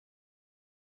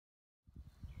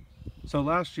So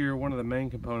last year, one of the main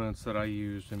components that I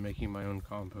used in making my own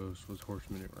compost was horse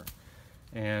manure.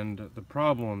 And the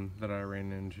problem that I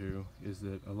ran into is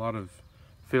that a lot of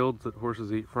fields that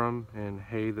horses eat from and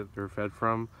hay that they're fed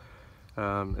from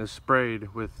is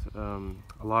sprayed with a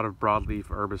lot of broadleaf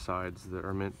herbicides that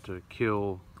are meant to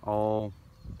kill all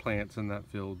plants in that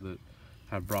field that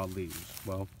have broad leaves.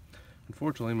 Well,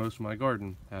 unfortunately, most of my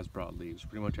garden has broad leaves.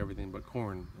 Pretty much everything but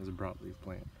corn is a broadleaf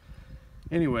plant.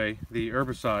 Anyway, the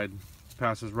herbicide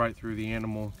passes right through the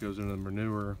animal, goes into the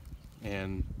manure,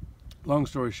 and long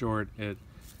story short, it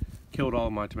killed all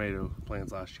of my tomato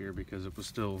plants last year because it was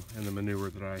still in the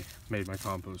manure that I made my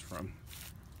compost from.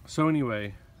 So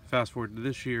anyway, fast forward to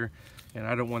this year, and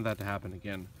I don't want that to happen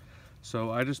again. So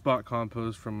I just bought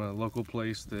compost from a local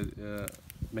place that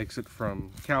makes it from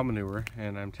cow manure,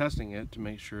 and I'm testing it to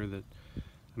make sure that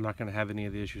I'm not going to have any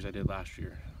of the issues I did last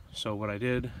year. So what I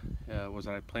did was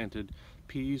I planted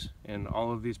peas in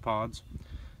all of these pods.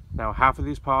 Now half of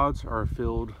these pods are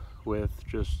filled with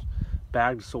just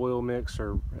bagged soil mix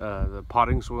or the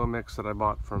potting soil mix that I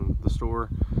bought from the store,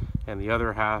 and the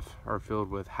other half are filled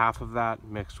with half of that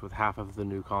mixed with half of the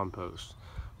new compost.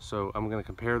 So I'm going to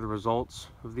compare the results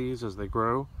of these as they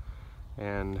grow,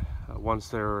 and once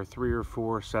there are 3 or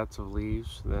 4 sets of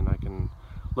leaves, then I can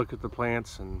look at the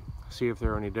plants and see if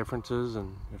there are any differences,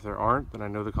 and if there aren't, then I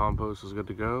know the compost is good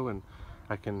to go, and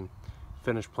I can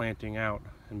finish planting out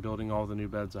and building all the new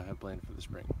beds I have planned for the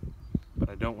spring. But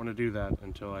I don't want to do that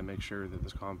until I make sure that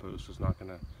this compost is not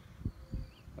going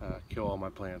to kill all my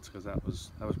plants, because that was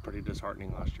pretty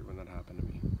disheartening last year when that happened to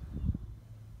me.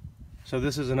 So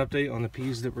this is an update on the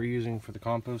peas that we're using for the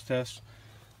compost test.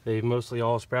 They've mostly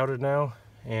all sprouted now,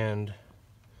 and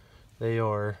they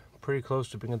are pretty close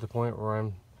to being at the point where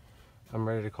I'm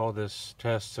ready to call this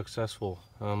test successful.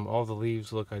 All the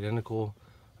leaves look identical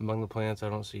among the plants. I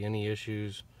don't see any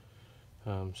issues.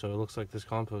 So it looks like this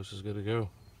compost is good to go.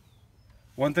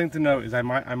 One thing to note is I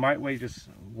might wait just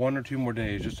 1 or 2 more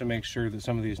days just to make sure that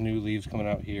some of these new leaves coming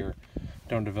out here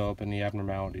don't develop any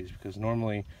abnormalities, because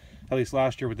normally, at least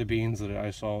last year with the beans that I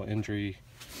saw injury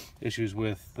issues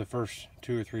with, the first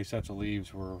 2 or 3 sets of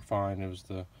leaves were fine. It was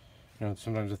the,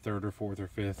 sometimes the 3rd or 4th or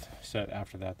 5th set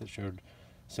after that that showed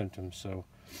symptoms. So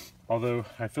although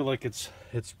I feel like it's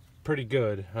pretty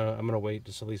good, I'm gonna wait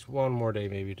just at least 1 more day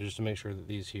maybe just to make sure that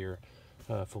these here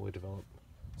fully develop.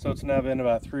 So it's now been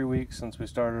about 3 weeks since we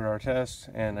started our test,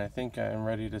 and I think I am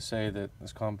ready to say that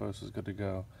this compost is good to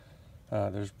go.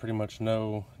 There's pretty much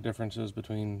no differences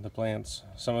between the plants.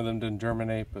 Some of them didn't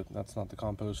germinate, but that's not the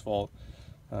compost fault.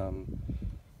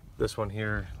 This one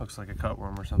here looks like a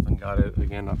cutworm or something got it.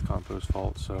 Again, not the compost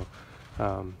fault. So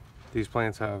these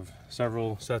plants have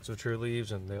several sets of true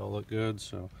leaves and they all look good.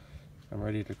 So I'm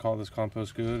ready to call this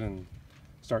compost good and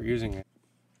start using it.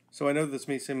 So I know this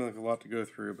may seem like a lot to go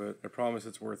through, but I promise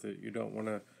it's worth it. You don't want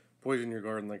to poison your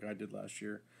garden like I did last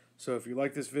year. So if you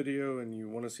like this video and you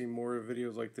want to see more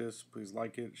videos like this, please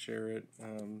like it, share it,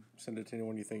 send it to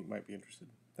anyone you think might be interested.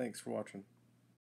 Thanks for watching.